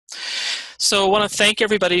So I want to thank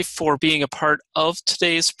everybody for being a part of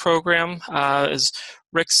today's program. As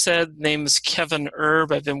Rick said, name is Kevin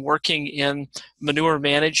Erb. I've been working in manure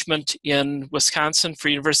management in Wisconsin for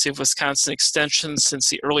University of Wisconsin Extension since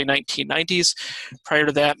the early 1990s. Prior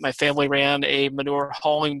to that, my family ran a manure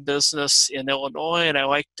hauling business in Illinois, and I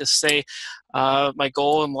like to say my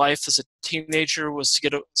goal in life as a teenager was to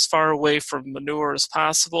get as far away from manure as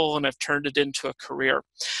possible, and I've turned it into a career.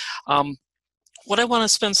 What I want to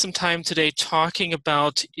spend some time today talking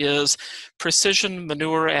about is precision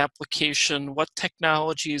manure application, what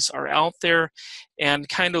technologies are out there, and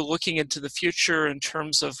kind of looking into the future in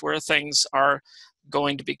terms of where things are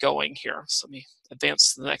going to be going here. So let me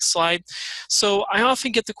advance to the next slide. So I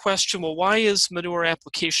often get the question, well, why is manure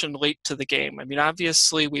application late to the game? I mean,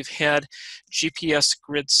 obviously we've had GPS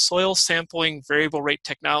grid soil sampling, variable rate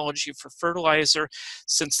technology for fertilizer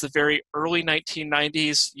since the very early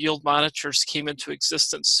 1990s. Yield monitors came into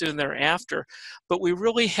existence soon thereafter, but we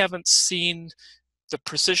really haven't seen the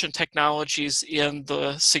precision technologies in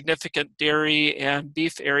the significant dairy and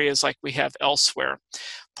beef areas like we have elsewhere.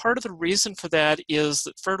 Part of the reason for that is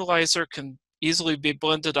that fertilizer can easily be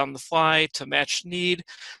blended on the fly to match need.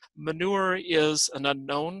 Manure is an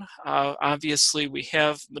unknown. Obviously, we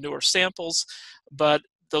have manure samples, but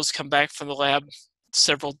those come back from the lab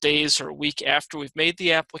several days or a week after we've made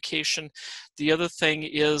the application. The other thing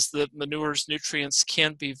is that manure's nutrients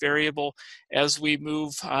can be variable as we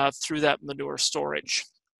move through that manure storage.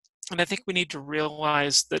 And I think we need to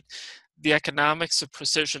realize that the economics of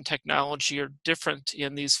precision technology are different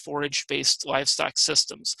in these forage-based livestock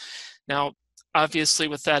systems. Now, obviously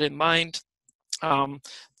with that in mind,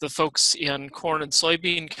 the folks in corn and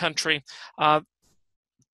soybean country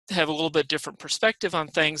have a little bit different perspective on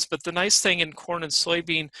things, but the nice thing in corn and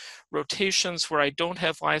soybean rotations where I don't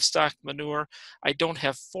have livestock manure, I don't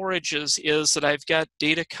have forages, is that I've got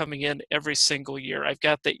data coming in every single year. I've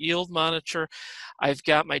got the yield monitor, I've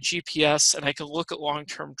got my GPS, and I can look at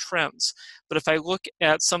long-term trends. But if I look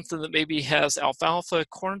at something that maybe has alfalfa,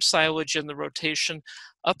 corn silage in the rotation,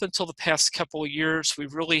 up until the past couple of years, we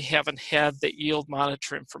really haven't had the yield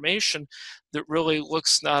monitor information that really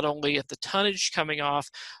looks not only at the tonnage coming off,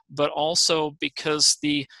 but also because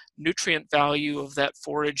the nutrient value of that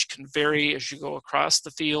forage can vary as you go across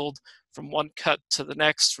the field from one cut to the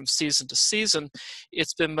next, from season to season.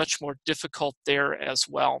 It's been much more difficult there as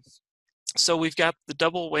well. So we've got the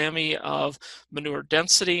double whammy of manure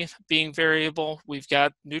density being variable. We've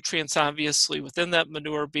got nutrients obviously within that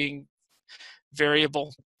manure being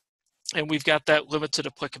variable, and we've got that limited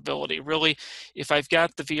applicability. Really, if I've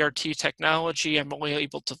got the VRT technology, I'm only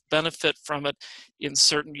able to benefit from it in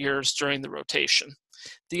certain years during the rotation.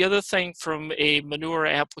 The other thing from a manure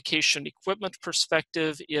application equipment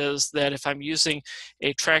perspective is that if I'm using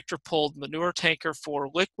a tractor-pulled manure tanker for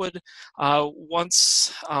liquid,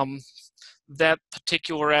 once that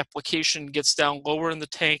particular application gets down lower in the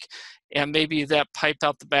tank and maybe that pipe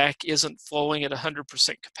out the back isn't flowing at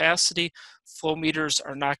 100% capacity, flow meters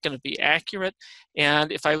are not going to be accurate.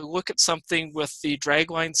 And if I look at something with the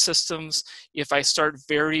dragline systems, if I start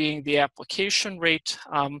varying the application rate,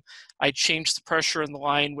 I change the pressure in the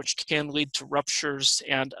line, which can lead to ruptures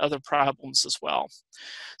and other problems as well.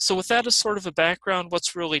 So with that as sort of a background,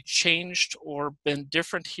 what's really changed or been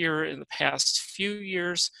different here in the past few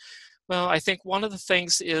years? Well, I think one of the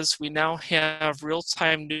things is we now have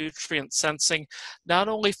real-time nutrient sensing, not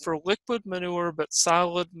only for liquid manure, but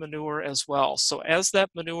solid manure as well. So as that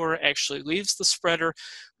manure actually leaves the spreader,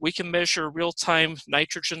 we can measure real-time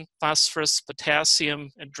nitrogen, phosphorus, potassium,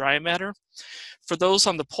 and dry matter. For those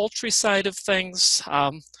on the poultry side of things,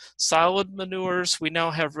 solid manures, we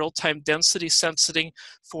now have real-time density sensing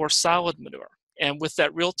for solid manure. And with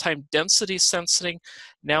that real-time density sensing,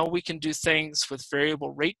 now we can do things with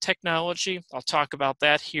variable rate technology. I'll talk about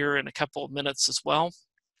that here in a couple of minutes as well.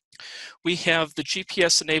 We have the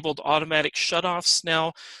GPS-enabled automatic shutoffs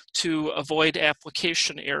now to avoid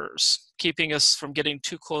application errors, keeping us from getting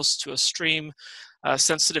too close to a stream,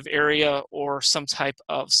 sensitive area, or some type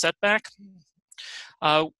of setback.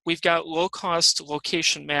 We've got low-cost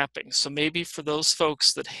location mapping. So maybe for those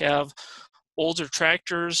folks that have older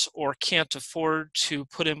tractors or can't afford to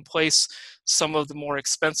put in place some of the more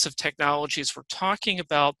expensive technologies we're talking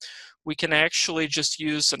about, we can actually just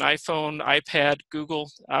use an iPhone, iPad,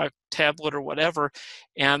 Google tablet or whatever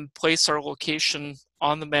and place our location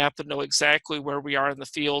on the map and know exactly where we are in the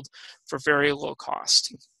field for very low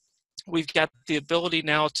cost. We've got the ability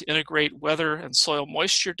now to integrate weather and soil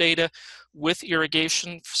moisture data with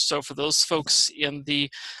irrigation. So for those folks in the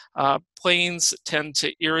plains that tend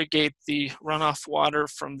to irrigate the runoff water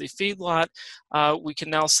from the feedlot, we can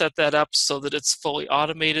now set that up so that it's fully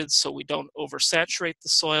automated so we don't oversaturate the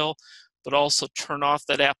soil, but also turn off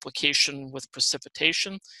that application with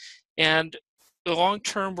precipitation. And the long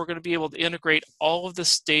term, we're going to be able to integrate all of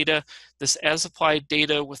this data, this as applied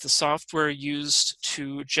data, with the software used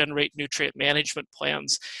to generate nutrient management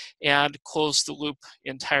plans and close the loop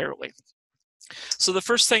entirely. So the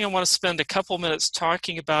first thing I want to spend a couple minutes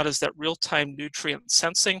talking about is that real-time nutrient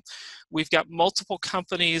sensing. We've got multiple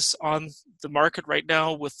companies on the market right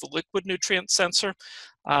now with the liquid nutrient sensor.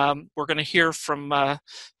 We're going to hear from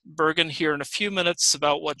Bergen here in a few minutes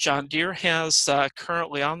about what John Deere has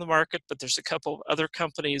currently on the market, but there's a couple of other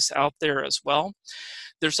companies out there as well.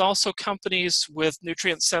 There's also companies with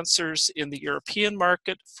nutrient sensors in the European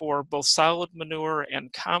market for both solid manure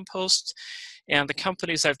and compost. And the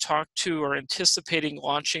companies I've talked to are anticipating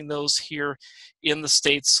launching those here in the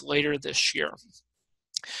States later this year.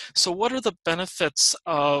 So what are the benefits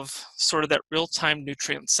of sort of that real-time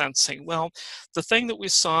nutrient sensing? Well, the thing that we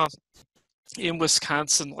saw in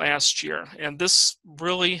Wisconsin last year, and this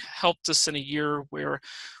really helped us in a year where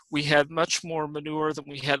we had much more manure than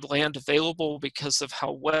we had land available because of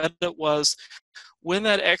how wet it was. When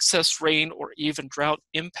that excess rain or even drought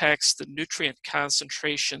impacts the nutrient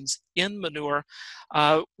concentrations in manure,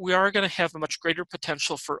 we are going to have a much greater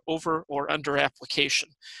potential for over or under application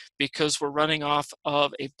because we're running off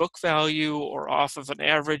of a book value or off of an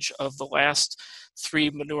average of the last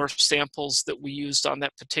 3 manure samples that we used on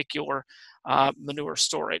that particular manure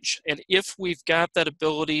storage. And if we've got that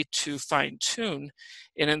ability to fine tune,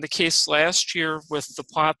 and in the case last year with the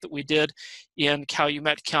plot that we did in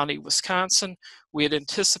Calumet County, Wisconsin, we had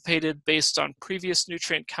anticipated, based on previous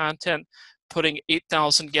nutrient content, putting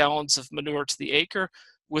 8,000 gallons of manure to the acre.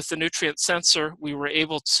 With the nutrient sensor, we were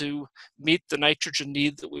able to meet the nitrogen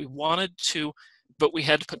need that we wanted to, but we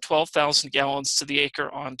had to put 12,000 gallons to the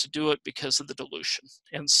acre on to do it because of the dilution.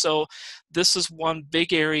 And so this is one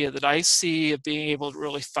big area that I see of being able to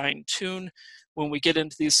really fine tune when we get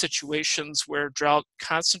into these situations where drought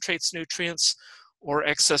concentrates nutrients or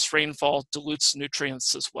excess rainfall dilutes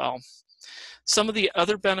nutrients as well. Some of the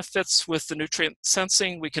other benefits with the nutrient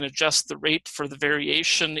sensing, we can adjust the rate for the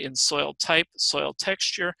variation in soil type, soil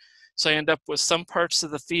texture. So I end up with some parts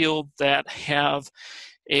of the field that have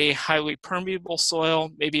a highly permeable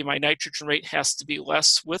soil. Maybe my nitrogen rate has to be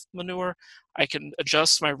less with manure. I can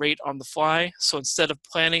adjust my rate on the fly. So instead of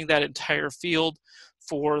planting that entire field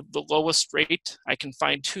for the lowest rate, I can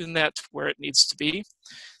fine tune that to where it needs to be.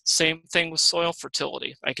 Same thing with soil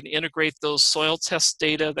fertility. I can integrate those soil test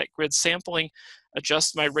data, that grid sampling,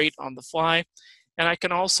 adjust my rate on the fly, and I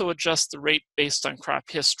can also adjust the rate based on crop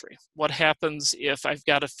history. What happens if I've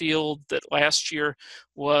got a field that last year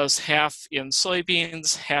was half in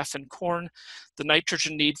soybeans, half in corn? The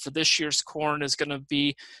nitrogen need for this year's corn is going to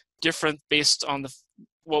be different based on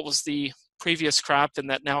what was the previous crop in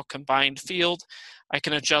that now combined field. I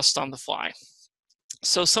can adjust on the fly.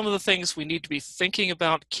 So some of the things we need to be thinking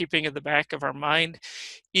about, keeping in the back of our mind,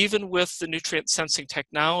 even with the nutrient sensing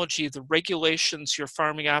technology, the regulations your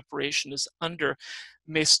farming operation is under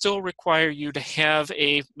may still require you to have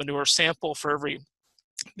a manure sample for every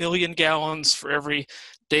 1,000,000 gallons, for every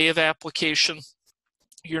day of application.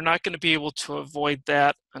 You're not going to be able to avoid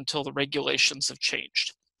that until the regulations have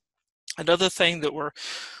changed. Another thing that we're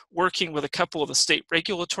working with a couple of the state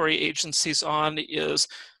regulatory agencies on is,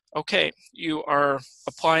 okay, you are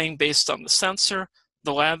applying based on the sensor,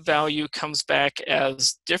 the lab value comes back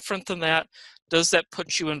as different than that. Does that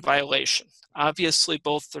put you in violation? Obviously,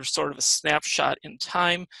 both are sort of a snapshot in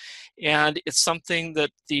time, and it's something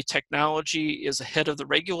that the technology is ahead of the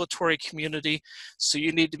regulatory community, so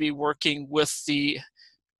you need to be working with the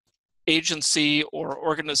agency or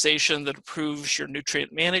organization that approves your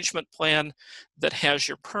nutrient management plan, that has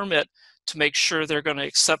your permit, to make sure they're going to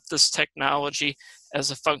accept this technology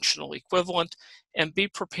as a functional equivalent, and be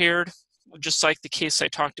prepared. Just like the case I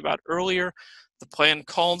talked about earlier, the plan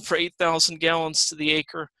called for 8,000 gallons to the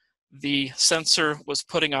acre. The sensor was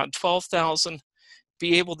putting on 12,000.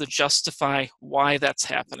 Be able to justify why that's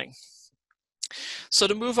happening. So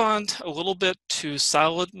to move on a little bit to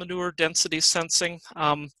solid manure density sensing,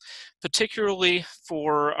 particularly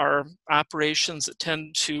for our operations that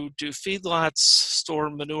tend to do feedlots, store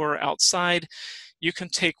manure outside, you can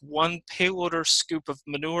take one payloader scoop of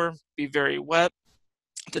manure, be very wet,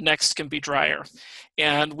 the next can be drier.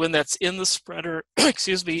 And when that's in the spreader,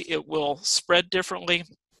 excuse me, it will spread differently.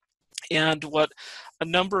 And what a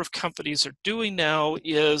number of companies are doing now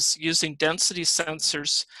is using density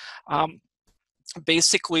sensors.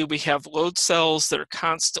 Basically, we have load cells that are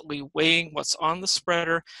constantly weighing what's on the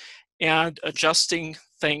spreader and adjusting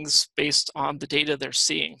things based on the data they're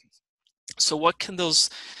seeing. So what can those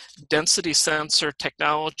density sensor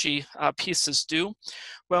technology pieces do?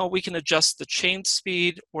 Well, we can adjust the chain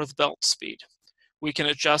speed or the belt speed. We can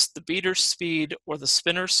adjust the beater speed or the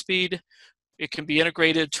spinner speed. It can be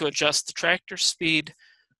integrated to adjust the tractor speed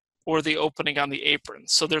or the opening on the apron.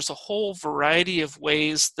 So there's a whole variety of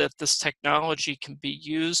ways that this technology can be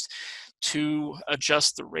used to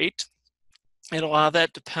adjust the rate. And a lot of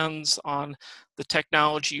that depends on the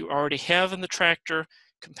technology you already have in the tractor,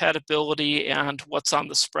 compatibility, and what's on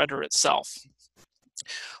the spreader itself.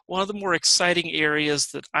 One of the more exciting areas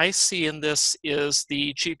that I see in this is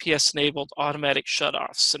the GPS-enabled automatic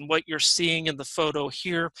shutoffs. And what you're seeing in the photo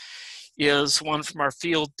here is one from our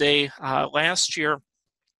field day last year,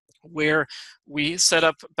 where we set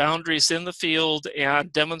up boundaries in the field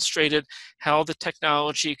and demonstrated how the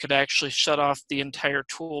technology could actually shut off the entire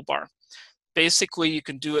toolbar. Basically, you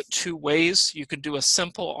can do it two ways. You can do a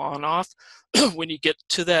simple on-off. When you get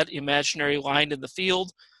to that imaginary line in the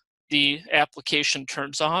field, the application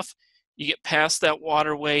turns off. You get past that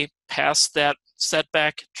waterway, past that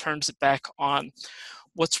setback, turns it back on.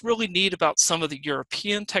 What's really neat about some of the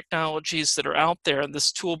European technologies that are out there, and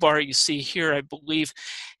this toolbar you see here, I believe,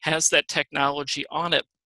 has that technology on it,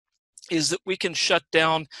 is that we can shut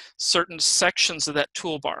down certain sections of that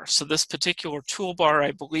toolbar. So this particular toolbar,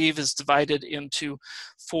 I believe, is divided into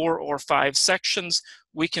 4 or 5 sections.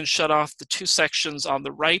 We can shut off the 2 sections on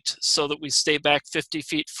the right so that we stay back 50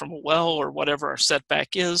 feet from a well or whatever our setback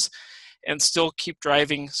is, and still keep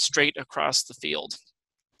driving straight across the field.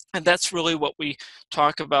 And that's really what we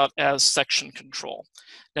talk about as section control.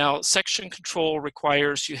 Now, section control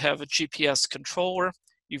requires you have a GPS controller.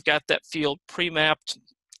 You've got that field pre-mapped.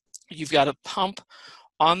 You've got a pump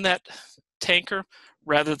on that tanker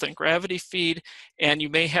rather than gravity feed, and you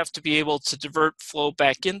may have to be able to divert flow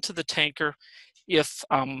back into the tanker if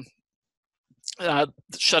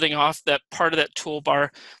shutting off that part of that toolbar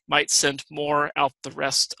might send more out the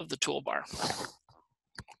rest of the toolbar.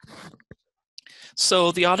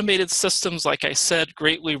 So the automated systems, like I said,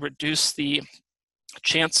 greatly reduce the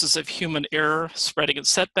chances of human error spreading in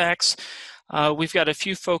setbacks. We've got a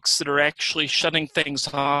few folks that are actually shutting things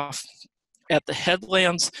off at the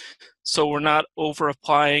headlands, so we're not over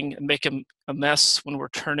applying and making a mess when we're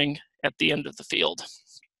turning at the end of the field.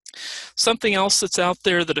 Something else that's out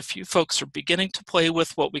there that a few folks are beginning to play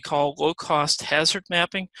with, what we call low-cost hazard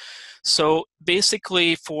mapping. So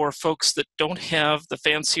basically, for folks that don't have the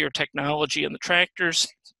fancier technology in the tractors,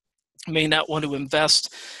 may not want to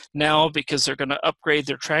invest now because they're going to upgrade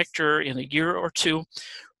their tractor in a year or two,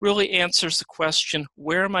 really answers the question,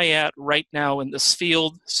 where am I at right now in this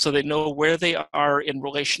field, so they know where they are in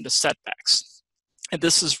relation to setbacks. And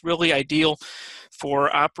this is really ideal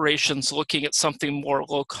for operations looking at something more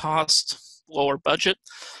low cost, lower budget.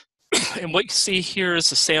 And what you see here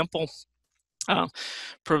is a sample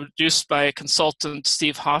produced by consultant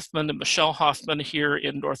Steve Hoffman and Michelle Hoffman here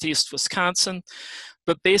in Northeast Wisconsin.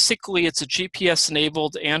 But basically, it's a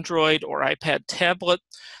GPS-enabled Android or iPad tablet.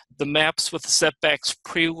 The maps with the setbacks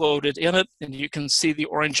preloaded in it, and you can see the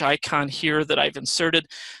orange icon here that I've inserted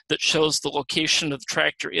that shows the location of the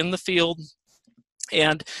tractor in the field.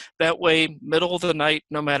 And that way, middle of the night,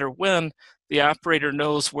 no matter when, the operator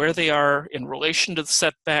knows where they are in relation to the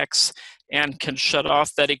setbacks and can shut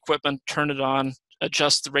off that equipment, turn it on,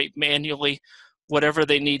 adjust the rate manually, whatever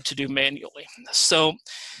they need to do manually. So a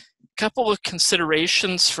couple of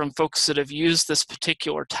considerations from folks that have used this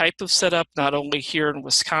particular type of setup, not only here in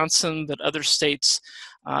Wisconsin, but other states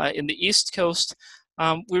in the East Coast.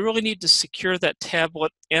 We really need to secure that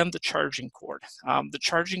tablet and the charging cord. The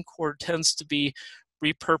charging cord tends to be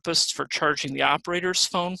repurposed for charging the operator's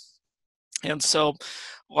phone. And so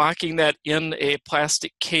locking that in a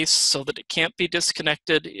plastic case so that it can't be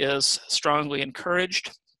disconnected is strongly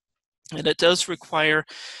encouraged. And it does require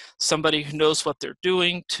somebody who knows what they're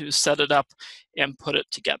doing to set it up and put it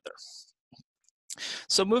together.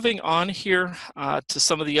 So moving on here to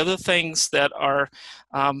some of the other things that are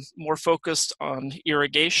more focused on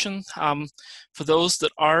irrigation. For those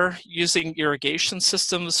that are using irrigation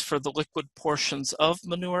systems for the liquid portions of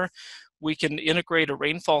Manure, we can integrate a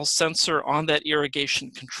rainfall sensor on that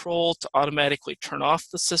irrigation control to automatically turn off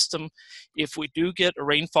the system if we do get a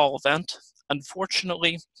rainfall event.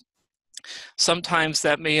 Unfortunately, sometimes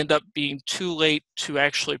that may end up being too late to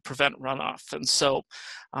actually prevent runoff. And so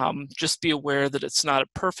just be aware that it's not a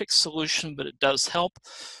perfect solution, but it does help.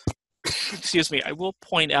 Excuse me, I will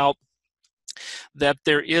point out that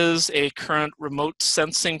there is a current remote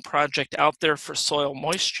sensing project out there for soil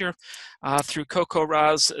moisture through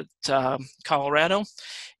CocoRa's at Colorado.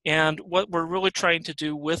 And what we're really trying to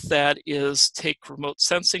do with that is take remote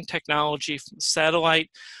sensing technology from the satellite,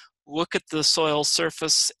 look at the soil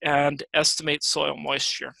surface, and estimate soil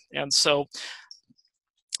moisture. And so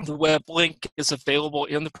the web link is available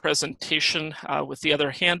in the presentation with the other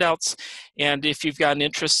handouts. And if you've got an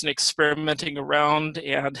interest in experimenting around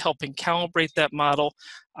and helping calibrate that model,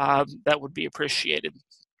 that would be appreciated.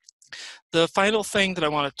 The final thing that I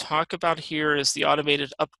want to talk about here is the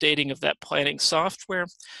automated updating of that planning software.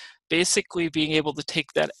 Basically being able to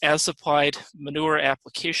take that as applied manure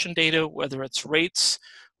application data, whether it's rates,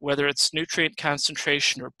 whether it's nutrient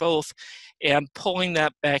concentration or both, and pulling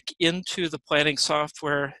that back into the planning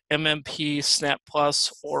software, MMP, Snap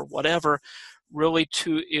Plus, or whatever, really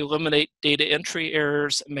to eliminate data entry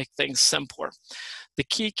errors and make things simpler. The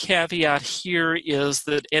key caveat here is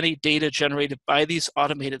that any data generated by these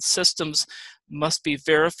automated systems must be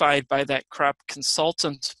verified by that crop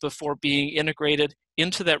consultant before being integrated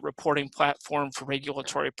into that reporting platform for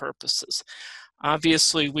regulatory purposes.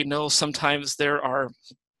 Obviously, we know sometimes there are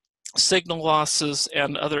signal losses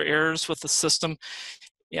and other errors with the system,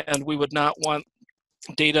 and we would not want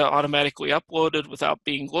data automatically uploaded without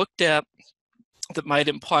being looked at that might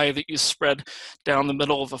imply that you spread down the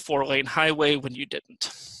middle of a 4-lane highway when you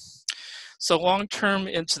didn't. So long term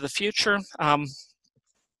into the future,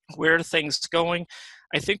 where are things going?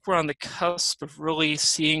 I think we're on the cusp of really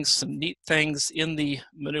seeing some neat things in the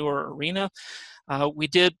manure arena. We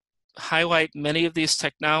did highlight many of these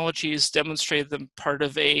technologies, demonstrated them part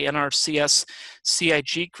of a NRCS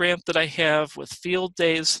CIG grant that I have with field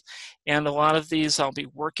days, and a lot of these I'll be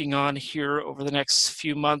working on here over the next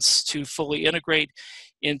few months to fully integrate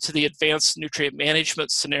into the advanced nutrient management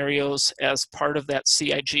scenarios as part of that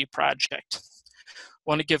CIG project. I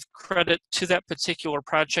want to give credit to that particular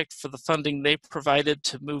project for the funding they provided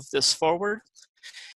to move this forward.